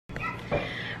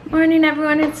Morning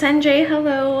everyone, it's NJ.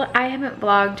 Hello. I haven't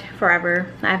vlogged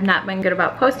forever. I have not been good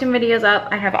about posting videos up.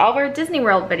 I have all of our Disney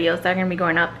World videos that are going to be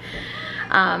going up.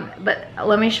 But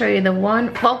let me show you the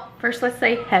one. Well, first let's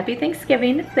say happy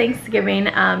Thanksgiving.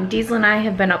 Diesel and I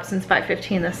have been up since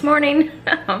 5:15 this morning.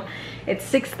 It's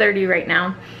 6:30 right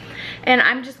now. And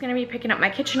I'm just going to be picking up my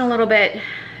kitchen a little bit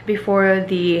before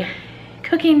the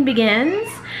cooking begins.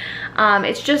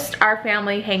 It's just our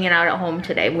family hanging out at home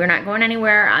today. We're not going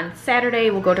anywhere. On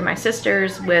Saturday, we'll go to my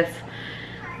sister's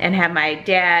and have my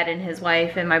dad and his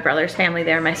wife and my brother's family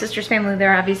there, my sister's family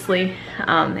there, obviously.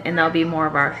 And that'll be more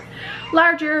of our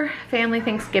larger family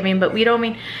Thanksgiving, but we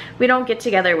don't get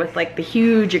together with like the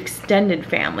huge extended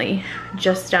family,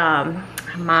 just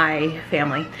my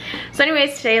family. So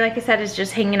anyways, today, like I said, is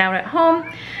just hanging out at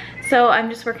home. So I'm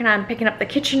just working on picking up the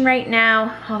kitchen right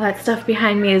now. All that stuff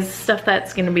behind me is stuff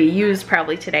that's gonna be used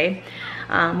probably today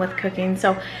with cooking.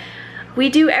 So we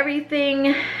do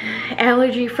everything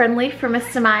allergy friendly for Miss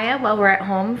Samaya while we're at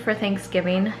home for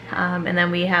Thanksgiving. And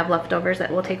then we have leftovers that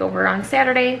we'll take over on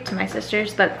Saturday to my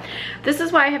sister's. But this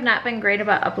is why I have not been great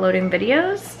about uploading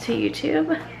videos to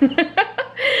YouTube.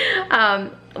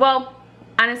 Well,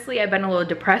 honestly, I've been a little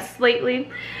depressed lately.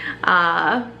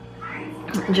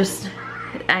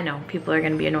 I know people are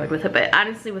gonna be annoyed with it, but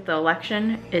honestly with the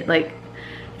election, it like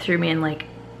threw me in like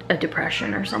a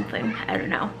depression or something. I don't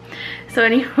know. So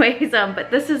anyways, but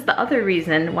this is the other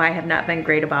reason why I have not been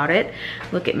great about it.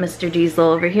 Look at Mr. Diesel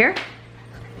over here.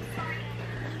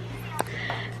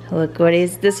 Look what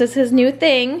this is his new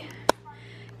thing.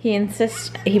 He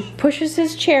pushes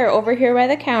his chair over here by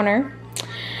the counter,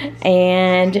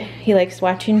 and he likes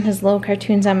watching his little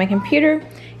cartoons on my computer.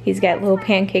 He's got little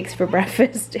pancakes for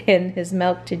breakfast and his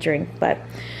milk to drink, but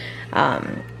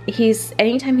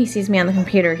anytime he sees me on the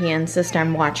computer, he insists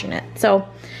on watching it. So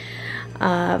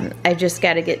I just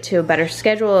got to get to a better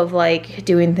schedule of like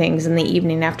doing things in the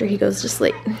evening after he goes to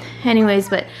sleep. Anyways,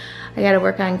 but I got to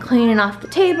work on cleaning off the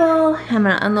table. I'm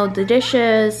gonna unload the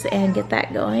dishes and get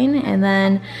that going, and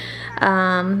then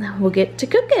we'll get to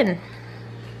cooking.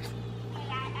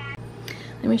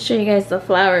 Let me show you guys the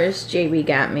flowers JB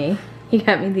got me. He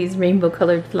got me these rainbow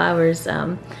colored flowers,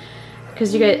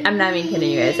 because you guys, I'm not even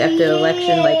kidding you guys, after the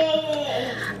election, like,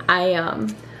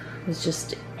 I was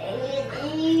just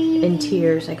in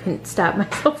tears. I couldn't stop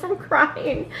myself from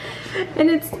crying. And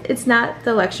it's not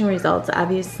the election results,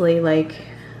 obviously. Like,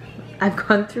 I've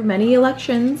gone through many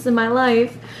elections in my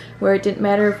life where it didn't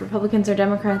matter if Republicans or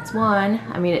Democrats won.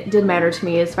 I mean, it did matter to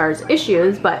me as far as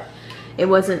issues, but it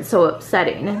wasn't so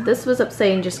upsetting. This was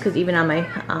upsetting just because even on my,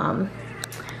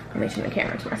 let me turn the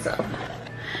camera to myself.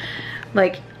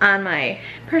 Like on my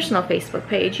personal Facebook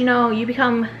page, you know, you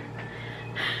become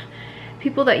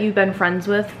people that you've been friends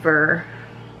with for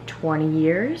 20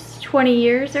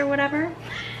 years or whatever.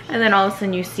 And then all of a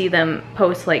sudden you see them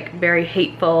post like very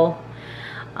hateful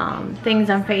things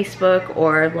on Facebook,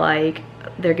 or like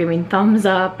they're giving thumbs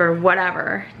up or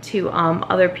whatever to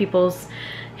other people's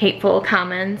hateful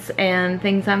comments and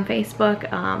things on Facebook.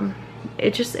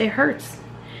 It hurts.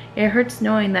 It hurts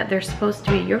knowing that they're supposed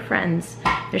to be your friends.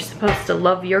 They're supposed to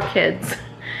love your kids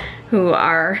who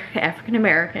are African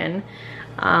American,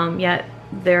 yet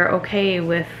they're okay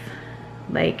with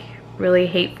like really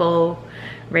hateful,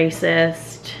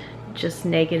 racist, just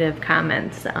negative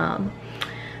comments.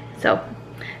 So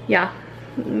yeah,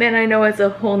 and I know as a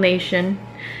whole nation,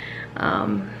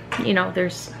 you know,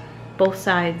 there's both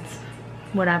sides,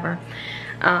 whatever.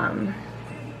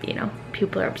 You know,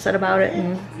 people are upset about it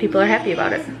and people are happy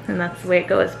about it, and that's the way it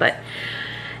goes. But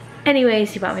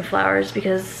anyways, he bought me flowers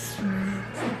because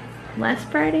last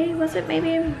Friday, was it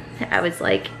maybe? I was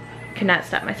like, could not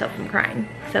stop myself from crying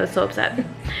because I was so upset.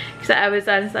 Because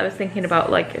I was thinking about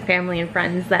like family and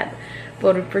friends that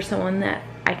voted for someone that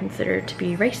I consider to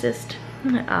be racist,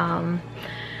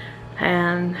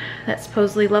 and that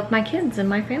supposedly loved my kids and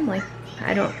my family.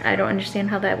 I don't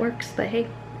understand how that works, but hey,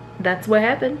 that's what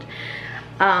happened.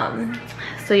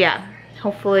 So yeah,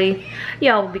 hopefully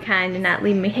y'all will be kind and not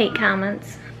leave me hate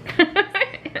comments.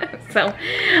 So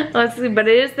let's see, but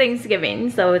it is Thanksgiving,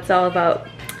 so it's all about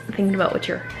thinking about what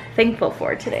you're thankful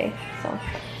for today. So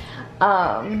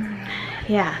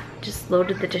yeah, just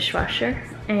loaded the dishwasher,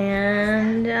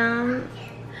 and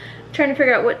trying to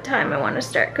figure out what time I want to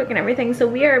start cooking everything. So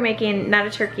we are making not a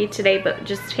turkey today, but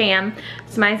just ham.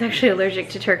 So mine's actually allergic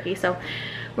to turkey, so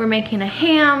we're making a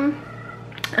ham,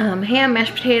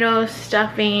 mashed potatoes,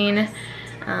 stuffing.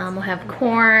 We'll have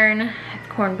corn,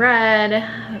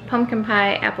 cornbread, pumpkin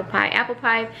pie, apple pie. Apple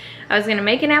pie, I was gonna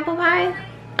make an apple pie,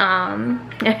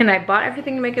 And I bought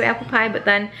everything to make an apple pie, but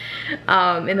then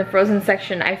in the frozen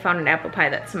section I found an apple pie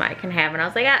that Samai can have, and I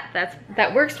was like, ah,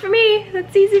 that works for me.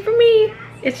 That's easy for me.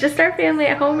 It's just our family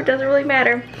at home. It doesn't really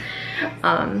matter.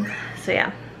 So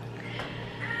yeah.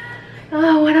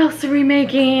 Oh, what else are we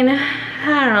making?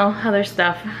 I don't know, other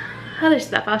stuff.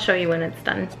 I'll show you when it's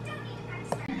done.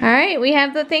 All right, we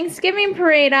have the Thanksgiving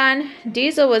parade on.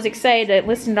 Diesel was excited,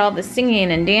 listened to all the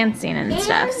singing and dancing and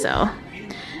stuff, so.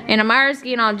 And Amara's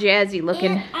getting all jazzy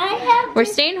looking. We're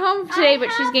staying home today,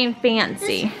 but she's getting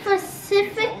fancy. This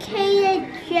specificated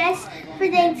dress for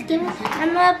Thanksgiving.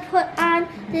 I'm gonna put on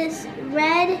this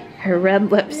her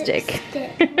red lipstick.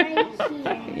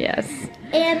 right here. Yes.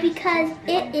 And because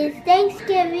it is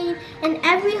Thanksgiving and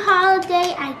every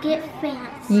holiday I get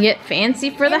fancy. You get fancy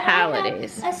for the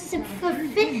holidays. A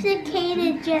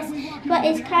sophisticated dress, but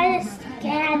it's kind of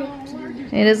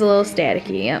staticky. It is a little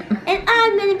staticky, yep. And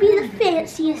I'm gonna be the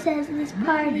fanciest at this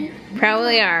party.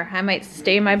 Probably are. I might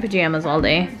stay in my pajamas all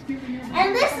day.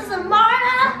 And this is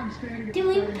Amara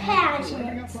doing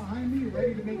pageants.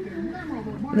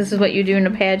 This is what you do in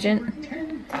a pageant?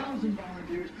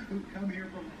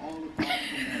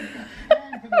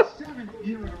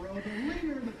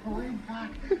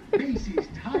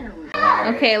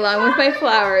 Okay, along with my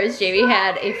flowers, JB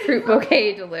had a fruit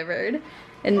bouquet delivered.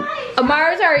 And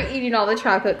Amara's already eating all the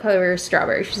chocolate covered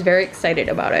strawberries. She's very excited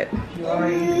about it. And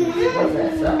these are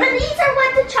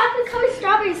what the chocolate covered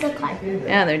strawberries look like.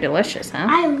 Yeah, they're delicious, huh?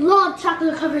 I love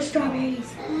chocolate covered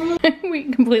strawberries. We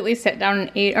completely sat down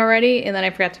and ate already, and then I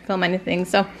forgot to film anything.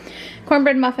 So,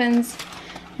 cornbread muffins.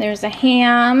 There's a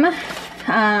ham,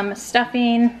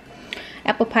 stuffing,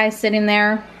 apple pie sitting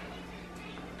there.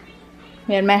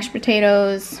 We had mashed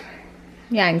potatoes,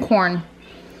 yeah, and corn.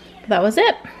 That was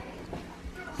it.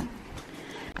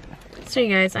 So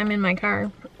you guys, I'm in my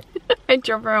car. I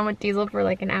drove around with Diesel for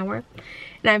like an hour.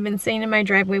 And I've been sitting in my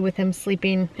driveway with him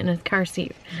sleeping in a car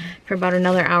seat for about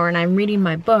another hour. And I'm reading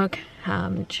my book.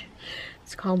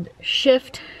 It's called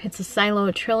Shift. It's a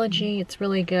Silo trilogy. It's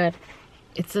really good.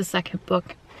 It's the second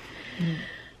book.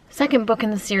 Second book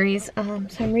in the series. So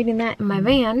I'm reading that in my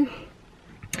van.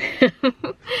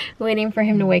 Waiting for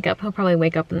him to wake up. He'll probably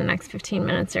wake up in the next 15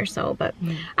 minutes or so, but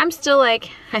I'm still like,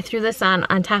 I threw this on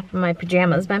top of my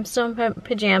pajamas, but I'm still in my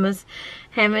pajamas.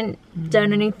 Haven't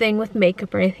done anything with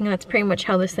makeup or anything. That's pretty much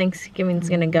how this Thanksgiving's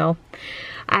gonna go.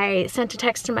 I sent a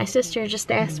text to my sister just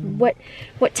to ask what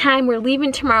time we're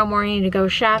leaving tomorrow morning to go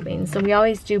shopping. So we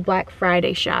always do Black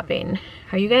Friday shopping.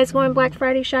 Are you guys going Black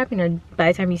Friday shopping, or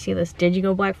by the time you see this, did you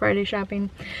go Black Friday shopping?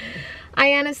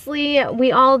 I honestly,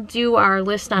 we all do our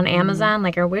list on Amazon,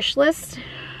 like our wish list,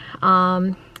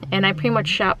 and I pretty much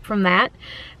shop from that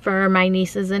for my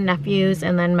nieces and nephews,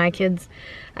 and then my kids,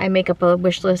 I make up a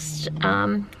wish list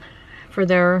for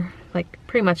their, like,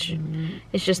 pretty much,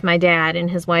 it's just my dad and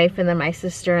his wife, and then my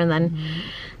sister, and then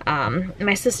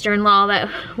my sister-in-law that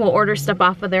will order stuff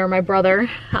off of there, my brother,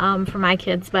 for my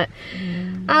kids. But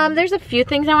there's a few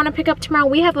things I want to pick up tomorrow.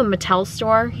 We have a Mattel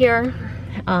store here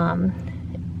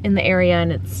in the area,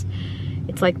 and it's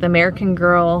like the American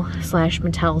Girl /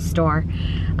 Mattel store.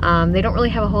 They don't really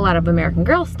have a whole lot of American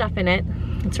Girl stuff in it.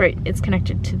 It's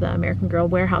connected to the American Girl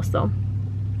warehouse though.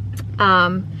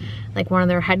 Like one of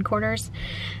their headquarters.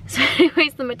 So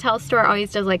anyways, the Mattel store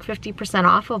always does like 50%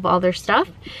 off of all their stuff.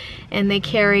 And they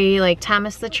carry like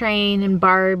Thomas the Train and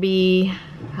Barbie,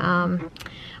 a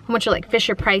bunch of like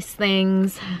Fisher Price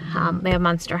things. They have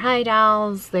Monster High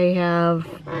dolls. They have,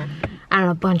 I don't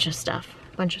know, a bunch of stuff.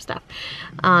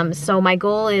 So my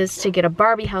goal is to get a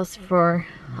Barbie house for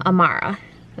Amara.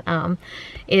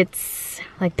 It's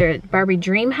like their Barbie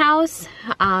dream house.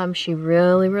 She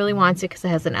really wants it because it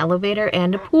has an elevator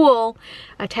and a pool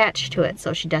attached to it.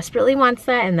 So she desperately wants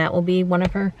that, and that will be one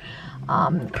of her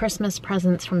Christmas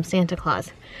presents from Santa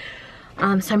Claus.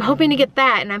 So I'm hoping to get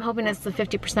that, and I'm hoping it's the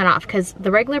 50% off, because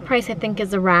the regular price I think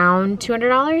is around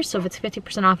 $200. So if it's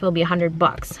 50% off, it'll be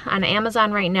 $100. On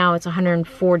Amazon right now, it's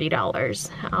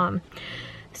 $140.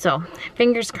 So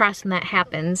fingers crossed when that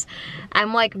happens.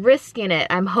 I'm like risking it.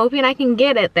 I'm hoping I can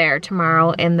get it there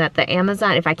tomorrow, and that the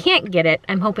Amazon, if I can't get it,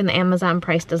 I'm hoping the Amazon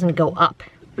price doesn't go up,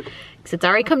 because it's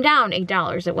already come down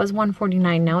 $8. It was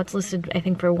 $149. Now it's listed, I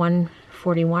think, for $141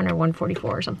 or $144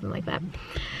 or something like that.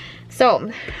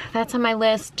 So that's on my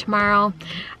list tomorrow.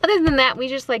 Other than that, we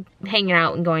just like hanging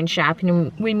out and going shopping,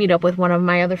 and we meet up with one of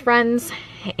my other friends,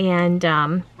 and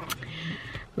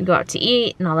we go out to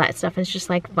eat and all that stuff. It's just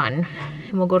like fun.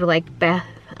 And we'll go to like Bath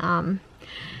and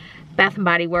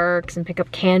Body Works and pick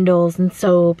up candles and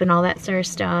soap and all that sort of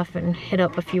stuff, and hit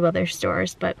up a few other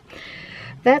stores. But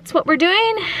that's what we're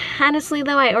doing. Honestly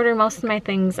though, I order most of my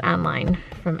things online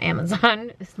from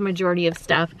Amazon. It's the majority of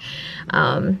stuff.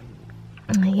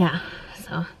 Yeah,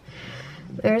 so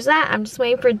there's that. I'm just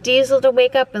waiting for Diesel to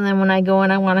wake up, and then when I go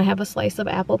in, I want to have a slice of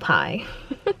apple pie.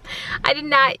 I did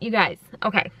not, you guys,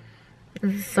 okay.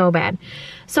 This is so bad.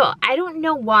 So I don't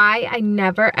know why I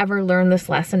never ever learned this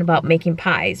lesson about making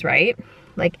pies, right?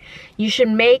 Like, you should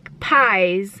make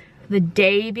pies the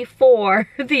day before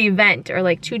the event, or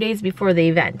like 2 days before the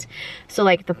event. So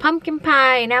like the pumpkin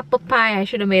pie and apple pie, I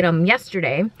should have made them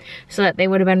yesterday so that they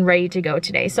would have been ready to go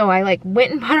today. So I like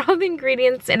went and bought all the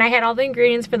ingredients, and I had all the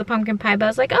ingredients for the pumpkin pie, but I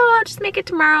was like, oh, I'll just make it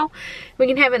tomorrow. We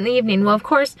can have it in the evening. Well, of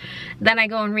course, then I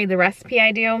go and read the recipe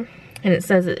I do, and it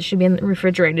says it should be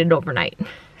refrigerated overnight.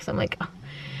 So I'm like,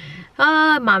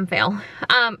 oh, mom fail.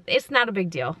 It's not a big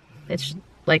deal. It's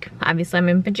like, obviously I'm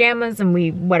in pajamas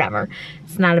and whatever.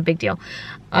 It's not a big deal.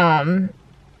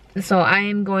 So I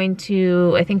am going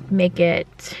to, I think, make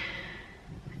it,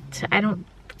 I don't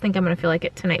think I'm gonna feel like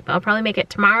it tonight, but I'll probably make it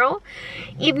tomorrow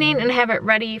evening and have it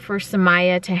ready for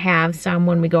Samaya to have some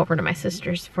when we go over to my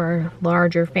sister's for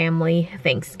larger family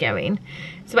Thanksgiving.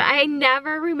 So I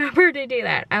never remember to do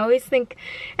that. I always think,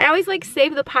 I always like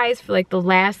save the pies for like the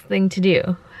last thing to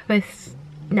do. But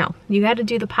no, you gotta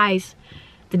do the pies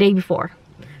the day before.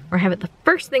 Or have it the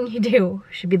first thing you do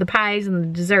should be the pies and the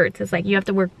desserts. It's like you have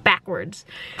to work backwards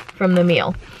from the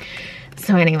meal.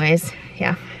 So anyways,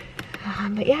 yeah.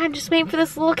 But yeah, I'm just waiting for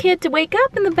this little kid to wake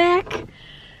up in the back.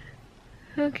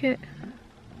 Okay.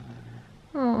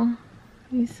 Oh,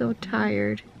 he's so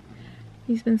tired.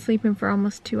 He's been sleeping for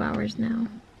almost 2 hours now.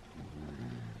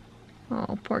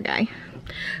 Oh, poor guy.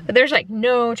 But there's like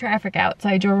no traffic out. So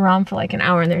I drove around for like an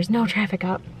hour and there's no traffic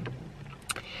out.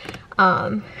 So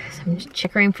I'm just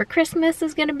checkering for Christmas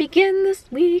is gonna begin this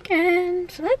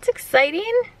weekend. So that's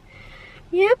exciting.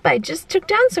 Yep, I just took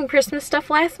down some Christmas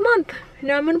stuff last month.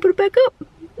 Now I'm gonna put it back up.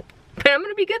 But I'm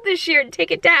gonna be good this year and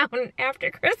take it down after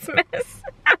Christmas.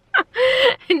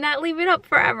 And not leave it up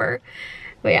forever.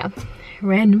 But yeah,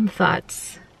 random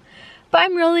thoughts. But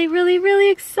I'm really, really, really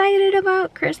excited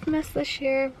about Christmas this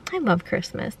year. I love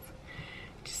Christmas.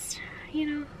 Just, you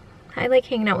know, I like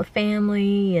hanging out with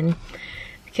family, and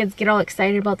the kids get all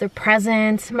excited about their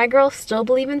presents. My girls still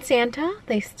believe in Santa.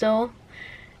 They still,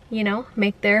 you know,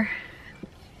 make their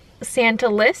Santa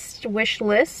list, wish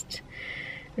list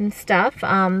and stuff.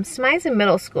 Samaya's in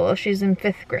middle school. She's in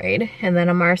 5th grade. And then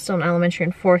Amar's still in elementary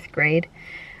and 4th grade.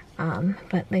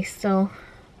 But they still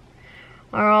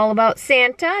are all about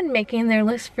Santa and making their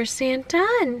list for Santa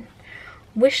and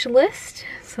wish list.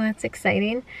 So that's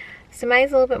exciting.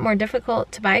 Samaya's a little bit more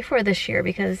difficult to buy for this year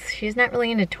because she's not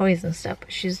really into toys and stuff.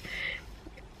 But she's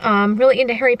really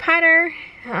into Harry Potter.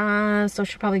 So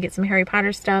she'll probably get some Harry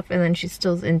Potter stuff, and then she's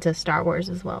still into Star Wars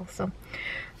as well. So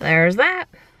there's that.